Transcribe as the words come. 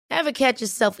Ever catch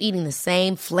yourself eating the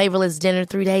same flavorless dinner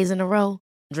 3 days in a row?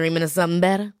 Dreaming of something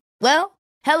better? Well,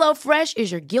 HelloFresh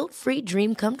is your guilt-free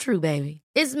dream come true, baby.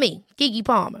 It's me, Keke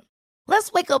Palmer.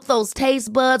 Let's wake up those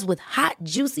taste buds with hot,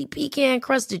 juicy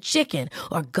pecan-crusted chicken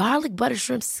or garlic butter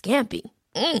shrimp scampi.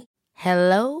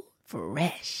 Hello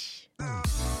Fresh.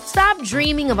 Stop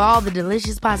dreaming of all the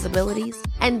delicious possibilities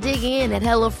and dig in at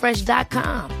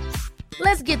HelloFresh.com.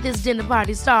 Let's get this dinner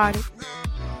party started.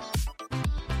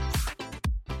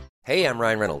 Hey, I'm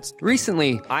Ryan Reynolds.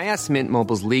 Recently, I asked Mint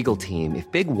Mobile's legal team if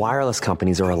big wireless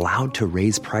companies are allowed to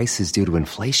raise prices due to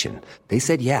inflation. They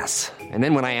said yes. And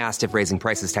then when I asked if raising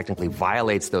prices technically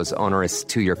violates those onerous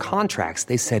 2-year contracts,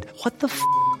 they said, "What the f***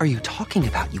 are you talking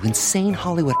about, you insane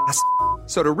Hollywood ass f-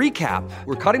 So to recap,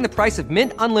 we're cutting the price of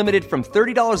Mint Unlimited from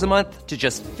 $30 a month to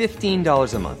just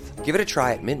 $15 a month. Give it a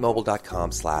try at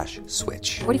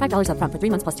mintmobile.com/switch. $45 up front for 3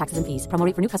 months plus taxes and fees. Promo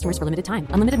rate for new customers for limited time.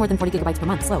 Unlimited more than 40 gigabytes per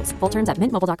month. Slows full terms at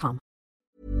mintmobile.com.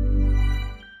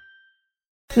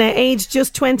 Now, aged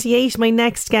just 28, my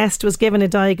next guest was given a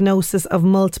diagnosis of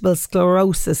multiple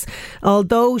sclerosis.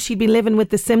 Although she'd been living with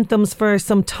the symptoms for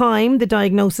some time, the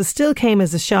diagnosis still came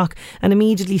as a shock, and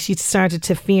immediately she started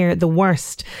to fear the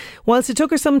worst. Whilst it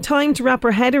took her some time to wrap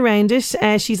her head around it,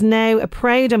 she's now a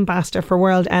proud ambassador for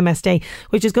World MS Day,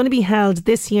 which is going to be held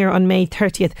this year on May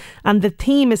 30th. And the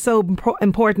theme is so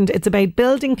important. It's about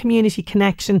building community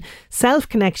connection,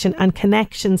 self-connection and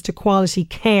connections to quality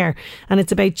care. And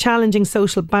it's about challenging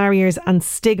social barriers and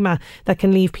stigma that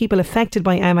can leave people affected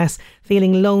by MS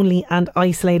feeling lonely and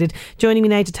isolated. Joining me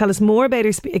now to tell us more about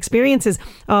her experiences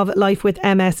of life with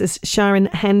MS is Sharon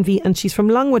Henvey, and she's from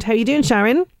Longwood. How are you doing,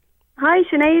 Sharon? Hi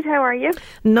Sinead, how are you?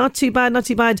 Not too bad, not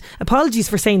too bad. Apologies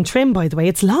for saying Trim, by the way.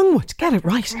 It's Longwood. Get it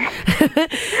right.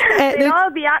 They'll all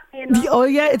be at me. Oh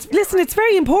yeah, it's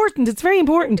very important. It's very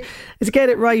important to get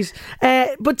it right.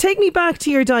 But take me back to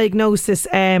your diagnosis,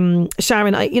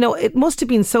 Sharon. It must have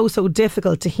been so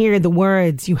difficult to hear the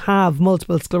words you have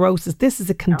multiple sclerosis. This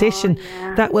is a condition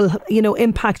that will,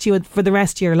 impact you for the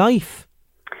rest of your life.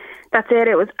 That's it.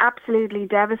 It was absolutely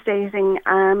devastating.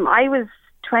 I was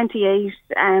 28,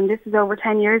 and this is over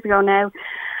 10 years ago now.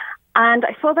 And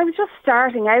I suppose I was just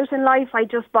starting out in life. I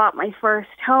just bought my first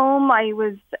home. I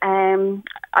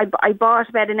bought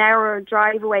about an hour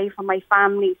drive away from my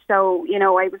family. So,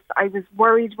 I was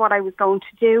worried what I was going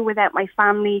to do without my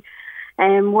family.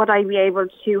 Would I be able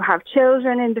to have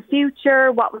children in the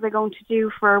future? What was I going to do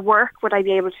for work? Would I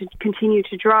be able to continue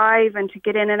to drive and to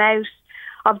get in and out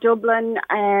of Dublin?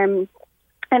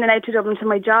 In and out to Dublin to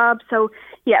my job. So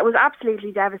yeah, it was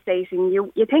absolutely devastating.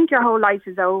 You think your whole life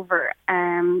is over.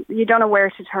 You don't know where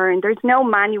to turn. There's no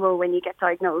manual when you get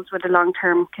diagnosed with a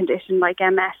long-term condition like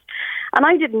MS. And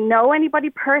I didn't know anybody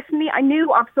personally. I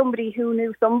knew of somebody who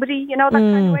knew somebody, that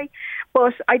kind of way.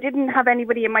 But I didn't have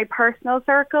anybody in my personal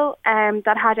circle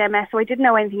that had MS, so I didn't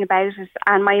know anything about it.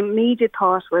 And my immediate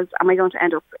thought was, am I going to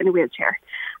end up in a wheelchair?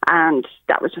 And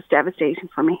that was just devastating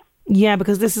for me. Yeah,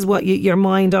 because this is what your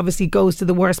mind obviously goes to,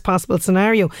 the worst possible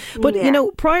scenario. But,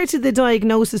 prior to the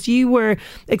diagnosis, you were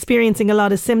experiencing a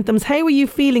lot of symptoms. How were you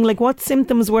feeling? Like, what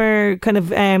symptoms were kind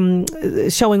of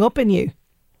showing up in you?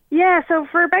 Yeah, so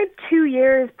for about 2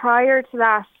 years prior to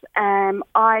that,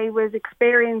 I was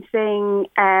experiencing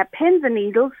pins and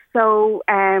needles. So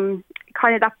kind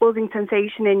of that buzzing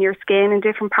sensation in your skin in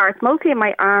different parts, mostly in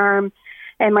my arm.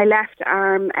 In my left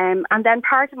arm, and then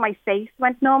part of my face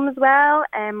went numb as well,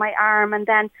 my arm, and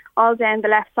then all down the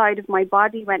left side of my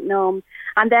body went numb.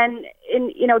 And then,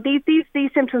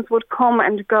 these symptoms would come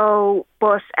and go,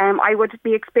 but I would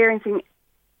be experiencing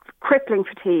crippling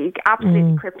fatigue,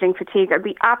 absolutely crippling fatigue. I'd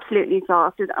be absolutely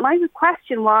exhausted, and I would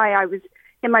question why I was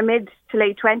in my mid to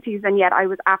late 20s, and yet I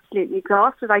was absolutely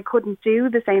exhausted. I couldn't do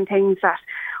the same things that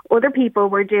other people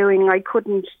were doing. I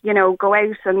couldn't, go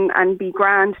out and be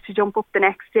grand to jump up the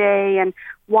next day. And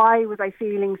why was I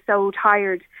feeling so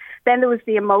tired? Then there was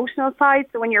the emotional side.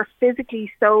 So when you're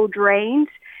physically so drained,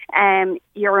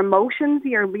 your emotions,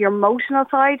 your emotional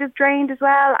side is drained as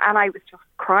well. And I was just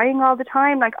crying all the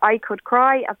time. Like, I could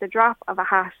cry at the drop of a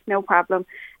hat, no problem.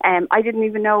 I didn't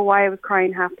even know why I was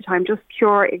crying half the time, just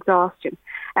pure exhaustion.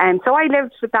 So I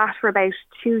lived with that for about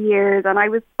 2 years, and I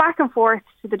was back and forth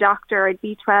to the doctor. I had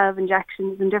B12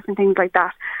 injections and different things like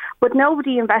that. But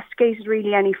nobody investigated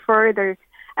really any further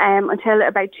until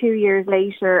about 2 years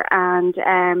later, and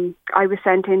I was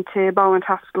sent into Beaumont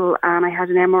Hospital, and I had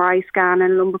an MRI scan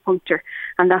and a lumbar puncture,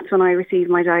 and that's when I received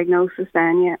my diagnosis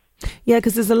then, yeah. Yeah,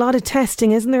 because there's a lot of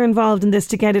testing, isn't there, involved in this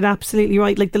to get it absolutely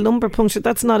right? Like the lumbar puncture,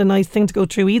 that's not a nice thing to go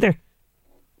through either.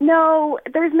 No,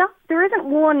 there isn't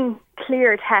one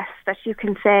clear test that you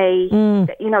can say,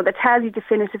 that tells you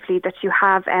definitively that you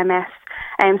have MS.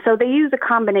 So they use a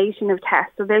combination of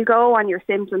tests. So they'll go on your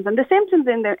symptoms, and the symptoms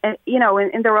in their,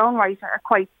 in their own right are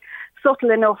quite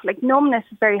subtle enough. Like numbness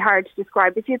is very hard to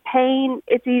describe. If you have pain,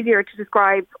 it's easier to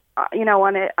describe.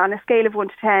 On a scale of 1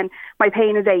 to 10, my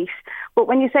pain is 8. But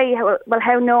when you say,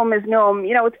 how numb is numb,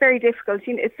 it's very difficult.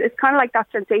 It's kind of like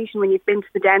that sensation when you've been to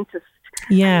the dentist.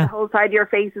 Yeah. And the whole side of your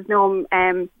face is numb.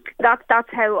 That's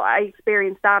how I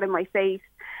experienced that in my face.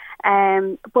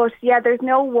 But yeah, there's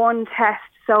no one test,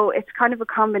 so it's kind of a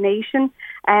combination.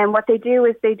 What they do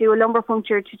is they do a lumbar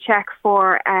puncture to check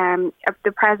for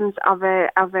the presence of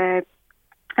a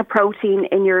protein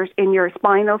in your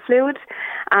spinal fluid,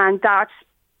 and that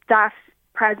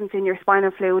presence in your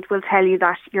spinal fluid will tell you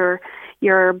that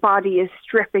your body is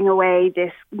stripping away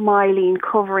this myelin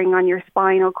covering on your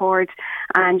spinal cord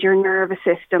and your nervous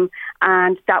system,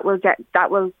 and that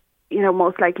will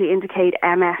most likely indicate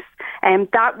MS.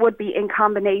 That would be in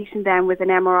combination then with an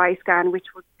MRI scan, which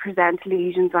would present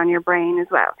lesions on your brain as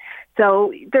well.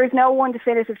 So there's no one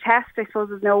definitive test. I suppose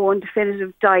there's no one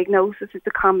definitive diagnosis. It's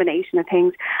a combination of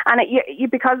things. And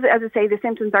because, as I say, the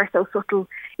symptoms are so subtle,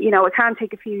 it can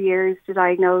take a few years to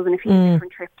diagnose and a few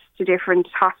different trips to different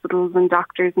hospitals and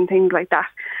doctors and things like that.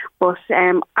 But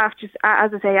after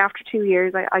 2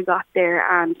 years, I got there.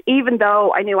 And even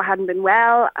though I knew I hadn't been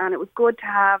well, and it was good to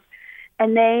have a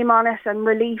name on it and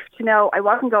relief to know I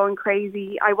wasn't going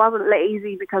crazy, I wasn't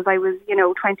lazy because I was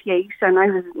 28 and I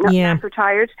was not so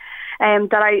tired,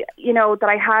 that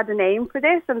I had a name for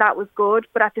this, and that was good.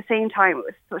 But at the same time, it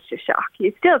was such a shock.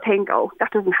 You still think,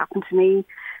 that doesn't happen to me,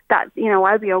 that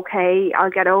I'll be okay,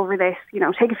 I'll get over this,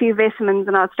 take a few vitamins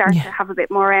and I'll start to have a bit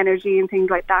more energy and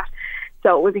things like that.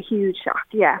 So it was a huge shock.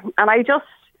 And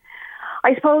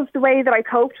I suppose the way that I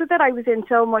coped with it, I was in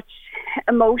so much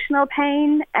emotional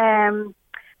pain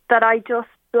that I just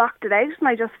blocked it out, and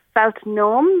I just felt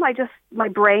numb. My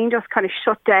brain just kind of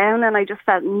shut down, and I just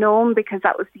felt numb because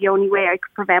that was the only way I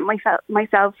could prevent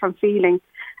myself from feeling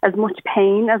as much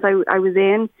pain as I was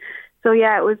in. So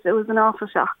yeah, it was an awful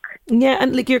shock. Yeah,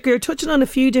 and like you're touching on a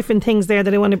few different things there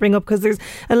that I want to bring up, because there's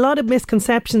a lot of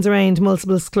misconceptions around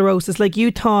multiple sclerosis. Like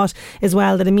you thought as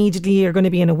well that immediately you're going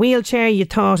to be in a wheelchair. You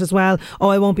thought as well,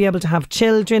 I won't be able to have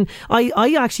children.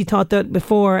 I actually thought that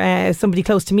before somebody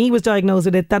close to me was diagnosed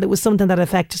with it, that it was something that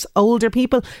affects older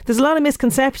people. There's a lot of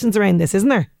misconceptions around this, isn't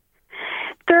there?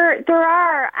 There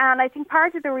are, and I think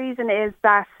part of the reason is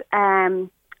that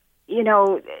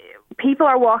people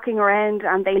are walking around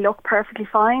and they look perfectly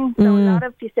fine. So a lot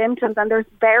of the symptoms, and there's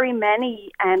very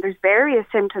many, and there's various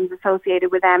symptoms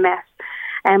associated with MS,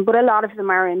 but a lot of them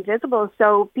are invisible.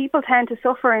 So people tend to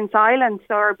suffer in silence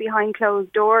or behind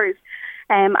closed doors.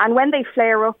 And when they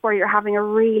flare up, or you're having a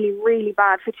really, really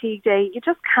bad fatigue day, you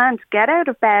just can't get out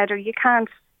of bed, or you can't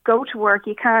go to work,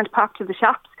 you can't pop to the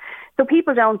shops. So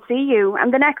people don't see you.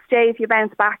 And the next day, if you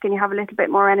bounce back and you have a little bit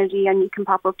more energy and you can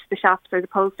pop up to the shops or the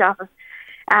post office,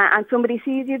 and somebody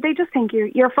sees you, they just think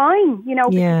you're fine,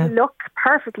 because you look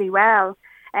perfectly well.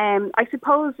 I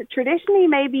suppose traditionally,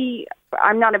 maybe,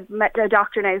 I'm not a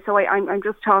doctor now, so I'm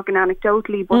just talking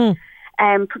anecdotally, but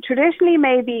traditionally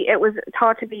maybe it was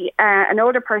thought to be an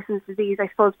older person's disease, I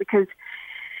suppose, because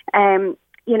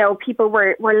people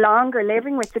were longer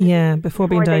living with the disease before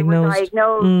being diagnosed.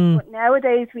 But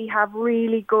nowadays we have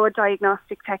really good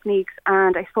diagnostic techniques,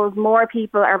 and I suppose more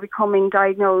people are becoming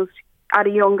diagnosed at a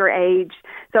younger age,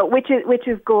 so which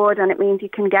is good, and it means you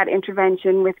can get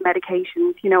intervention with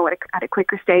medications, at a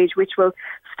quicker stage, which will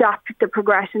stop the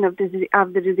progression of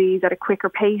the disease at a quicker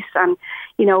pace, and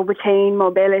retain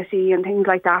mobility and things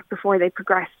like that before they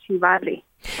progress too badly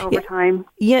over time.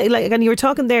 Yeah, and you were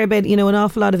talking there about an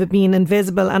awful lot of it being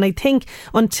invisible, and I think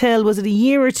until, was it a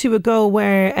year or two ago,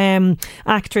 where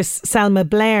actress Selma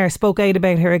Blair spoke out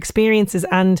about her experiences,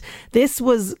 and this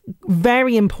was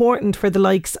very important for the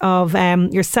likes of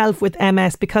yourself with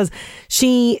MS, because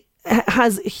she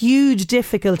has huge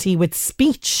difficulty with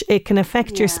speech. It can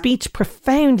affect your speech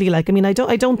profoundly. I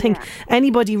don't think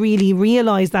anybody really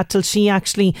realised that till she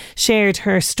actually shared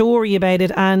her story about it.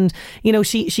 And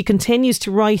she continues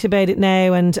to write about it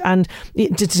now, and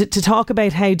to talk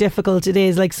about how difficult it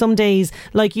is. Like some days,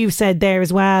 like you said there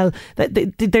as well,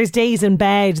 that there's days in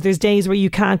bed, there's days where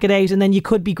you can't get out, and then you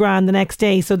could be grand the next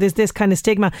day. So there's this kind of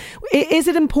stigma. Is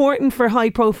it important for high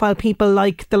profile people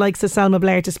like the likes of Selma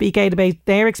Blair to speak out about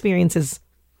their experiences?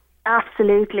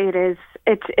 Absolutely, it is.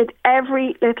 It's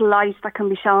every little light that can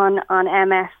be shone on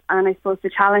MS, and I suppose the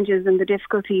challenges and the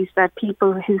difficulties that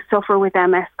people who suffer with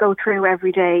MS go through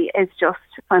every day is just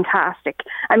fantastic.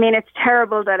 I mean, it's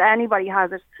terrible that anybody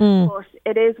has it, but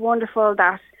it is wonderful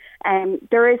that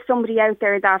there is somebody out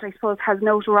there that I suppose has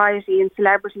notoriety and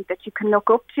celebrity that you can look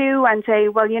up to and say,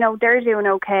 well, they're doing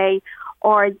okay,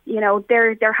 or,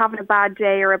 they're having a bad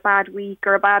day or a bad week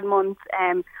or a bad month,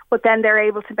 but then they're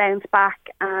able to bounce back.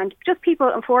 And just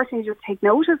people, unfortunately, just take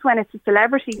notice when it's a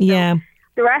celebrity. Yeah. So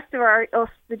the rest of us,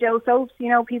 the Joe Soaps,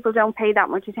 people don't pay that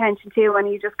much attention to,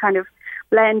 and you just kind of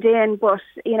blend in. But,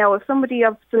 if somebody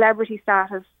of celebrity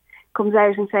status comes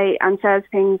out and says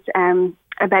things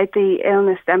about the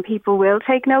illness, then people will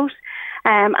take note.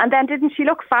 And then didn't she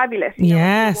look fabulous?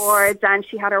 Yes. Awards, and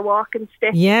she had her walking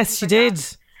stick. Yes, she did.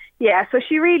 Yeah, so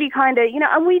she really kind of,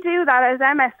 and we do that as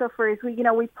MS sufferers. We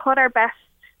put our best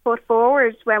foot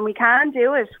forward when we can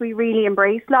do it. We really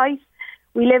embrace life.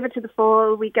 We live it to the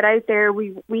full. We get out there.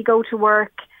 We go to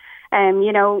work.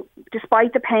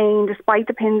 Despite the pain, despite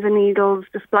the pins and needles,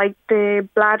 despite the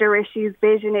bladder issues,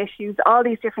 vision issues, all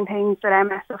these different things that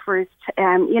MS sufferers,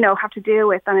 have to deal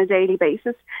with on a daily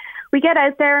basis. We get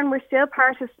out there and we're still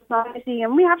part of society,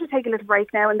 and we have to take a little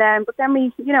break now and then, but then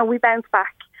we bounce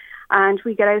back and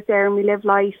we get out there and we live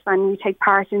life and we take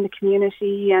part in the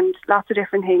community and lots of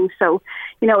different things. So,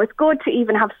 it's good to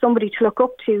even have somebody to look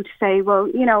up to say, well,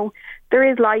 there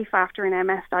is life after an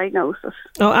MS diagnosis.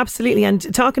 Oh, absolutely.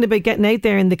 And talking about getting out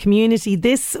there in the community,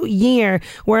 this year,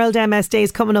 World MS Day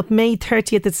is coming up May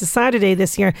 30th. It's a Saturday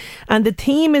this year. And the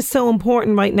theme is so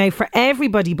important right now for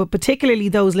everybody, but particularly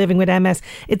those living with MS.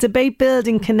 It's about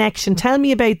building connection. Tell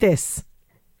me about this.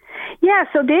 Yeah,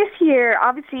 so this year,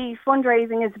 obviously,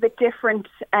 fundraising is a bit different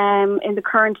in the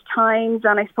current times.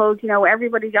 And I suppose,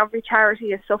 every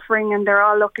charity is suffering and they're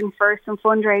all looking for some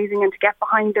fundraising and to get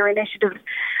behind their initiatives.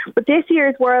 But this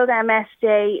year's World MS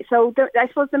Day, so I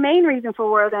suppose the main reason for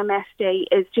World MS Day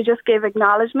is to just give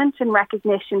acknowledgement and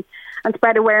recognition and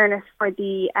spread awareness for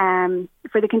the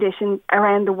condition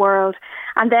around the world.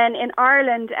 And then in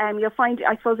Ireland, you'll find,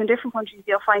 I suppose in different countries,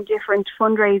 you'll find different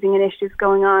fundraising initiatives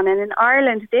going on. And in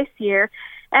Ireland this year,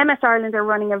 MS Ireland are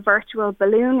running a virtual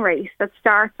balloon race that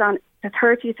starts on the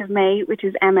 30th of May, which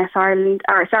is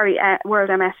World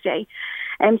MS Day.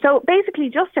 And so basically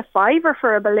just a $5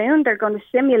 for a balloon. They're going to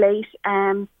simulate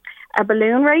a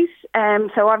balloon race.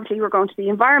 So obviously we're going to be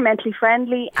environmentally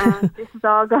friendly, and this is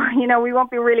all going, we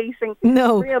won't be releasing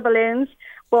real balloons,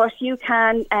 but you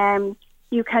can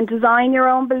design your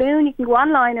own balloon. You can go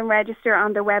online and register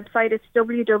on their website. It's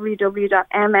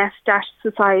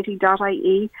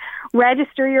www.ms-society.ie.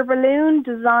 Register your balloon,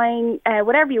 design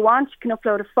whatever you want. You can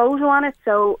upload a photo on it.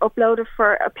 So upload it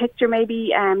for a picture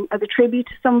maybe as a tribute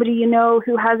to somebody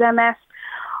who has MS.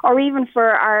 Or even for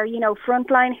our,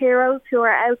 frontline heroes who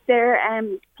are out there.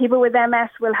 People with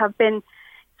MS will have been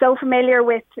so familiar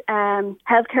with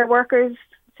healthcare workers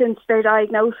since their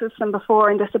diagnosis and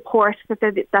before, and the support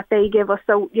that they give us.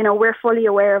 So, we're fully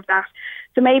aware of that.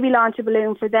 So maybe launch a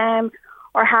balloon for them,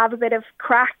 or have a bit of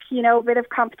crack, a bit of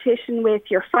competition with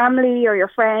your family or your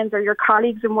friends or your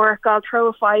colleagues in work. I'll throw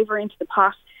a $5 into the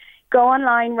pot. Go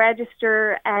online,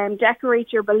 register,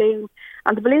 decorate your balloon,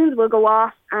 and the balloons will go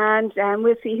off, and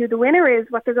we'll see who the winner is.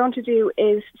 What they're going to do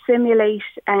is simulate,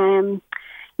 weather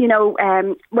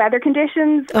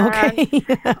conditions. Okay,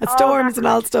 storms and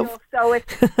all stuff. So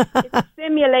it's a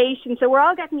simulation. So we're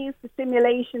all getting used to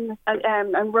simulation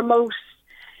and remote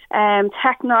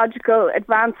technological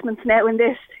advancements now in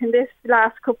this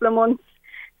last couple of months.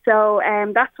 So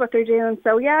that's what they're doing.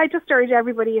 So yeah, I just urge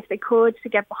everybody, if they could, to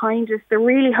get behind us. They're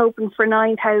really hoping for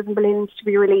 9,000 balloons to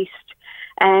be released,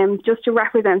 just to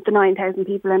represent the 9,000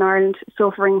 people in Ireland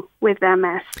suffering with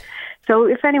MS. So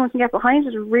if anyone can get behind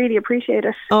it, I'd really appreciate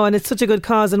it. Oh, and it's such a good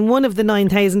cause. And one of the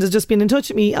 9,000 has just been in touch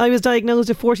with me. I was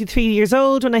diagnosed at 43 years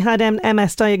old when I had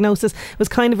MS diagnosis. It was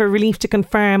kind of a relief to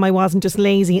confirm I wasn't just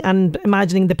lazy and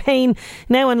imagining the pain.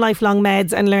 Now on lifelong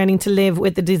meds and learning to live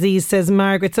with the disease, says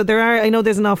Margaret. So I know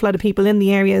there's an awful lot of people in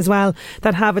the area as well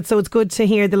that have it. So it's good to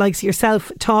hear the likes of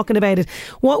yourself talking about it.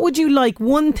 What would you like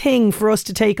one thing for us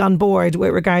to take on board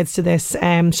with regards to this,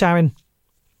 Sharon?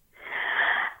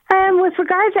 With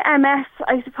regard to MS,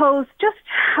 I suppose just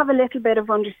have a little bit of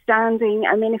understanding.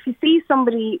 I mean, if you see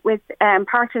somebody with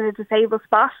parked in a disabled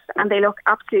spot and they look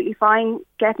absolutely fine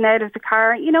getting out of the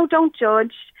car, don't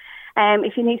judge.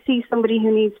 If you see somebody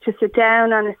who needs to sit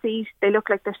down on a seat, they look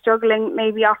like they're struggling,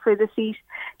 maybe offer the seat.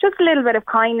 Just a little bit of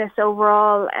kindness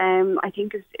overall, I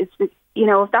think is if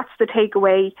that's the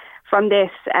takeaway from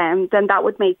this, then that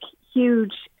would make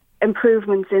huge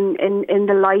improvements in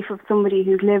the life of somebody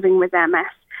who's living with MS.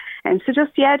 So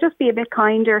just be a bit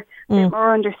kinder, a bit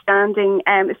more understanding,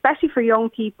 especially for young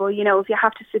people. If you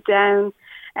have to sit down,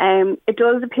 it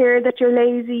does appear that you're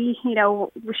lazy.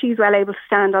 She's well able to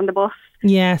stand on the bus.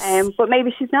 Yes. But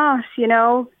maybe she's not,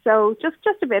 So just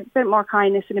a bit more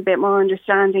kindness and a bit more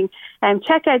understanding.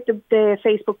 Check out the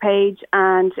Facebook page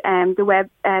and the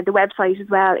website as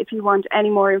well if you want any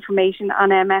more information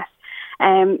on MS.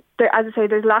 As I say,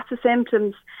 there's lots of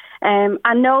symptoms, and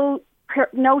no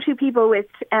two people with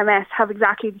MS have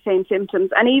exactly the same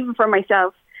symptoms. And even for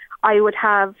myself, I would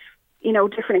have,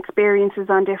 different experiences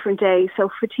on different days. So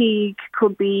fatigue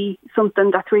could be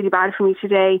something that's really bad for me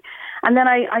today. And then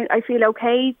I feel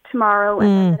okay tomorrow, and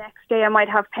then the next day I might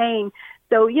have pain.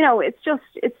 So, it's just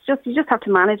you just have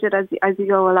to manage it as you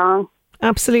go along.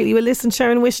 Absolutely. Well, listen,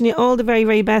 Sharon, wishing you all the very,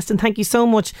 very best, and thank you so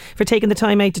much for taking the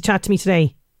time out to chat to me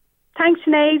today. Thanks,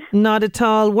 Sinead. Not at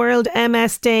all. World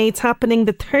MS Day. It's happening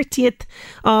the 30th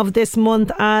of this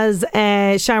month. As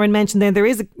Sharon mentioned there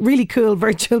is a really cool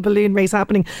virtual balloon race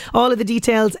happening. All of the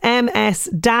details,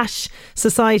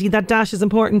 ms-society, that dash is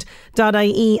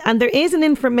important.ie. And there is an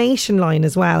information line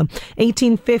as well,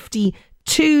 1850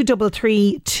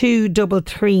 233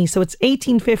 233. So it's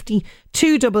 1850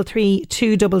 233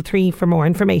 233 for more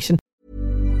information.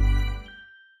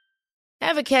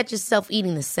 Ever catch yourself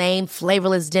eating the same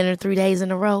flavorless dinner 3 days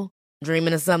in a row?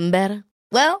 Dreaming of something better?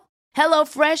 Well,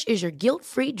 HelloFresh is your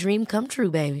guilt-free dream come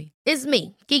true, baby. It's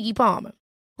me, Keke Palmer.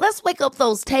 Let's wake up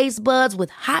those taste buds with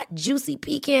hot, juicy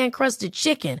pecan-crusted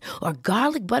chicken or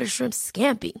garlic butter shrimp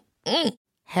scampi.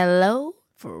 Hello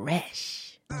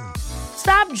Fresh.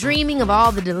 Stop dreaming of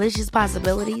all the delicious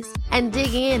possibilities and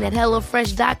dig in at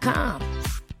HelloFresh.com.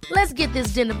 Let's get this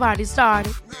dinner party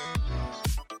started.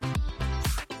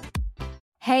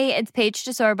 Hey, it's Paige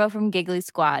DeSorbo from Giggly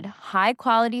Squad. High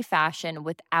quality fashion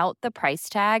without the price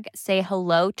tag. Say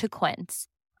hello to Quince.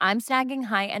 I'm snagging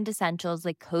high-end essentials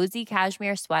like cozy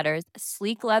cashmere sweaters,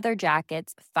 sleek leather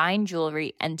jackets, fine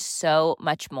jewelry, and so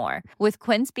much more. With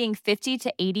Quince being 50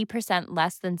 to 80%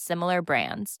 less than similar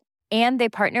brands. And they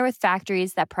partner with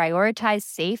factories that prioritize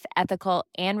safe, ethical,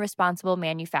 and responsible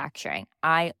manufacturing.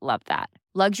 I love that.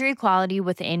 Luxury quality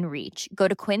within reach. Go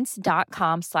to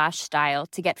quince.com/style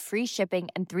to get free shipping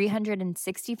and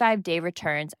 365-day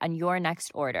returns on your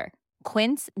next order.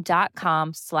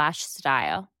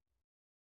 Quince.com/style.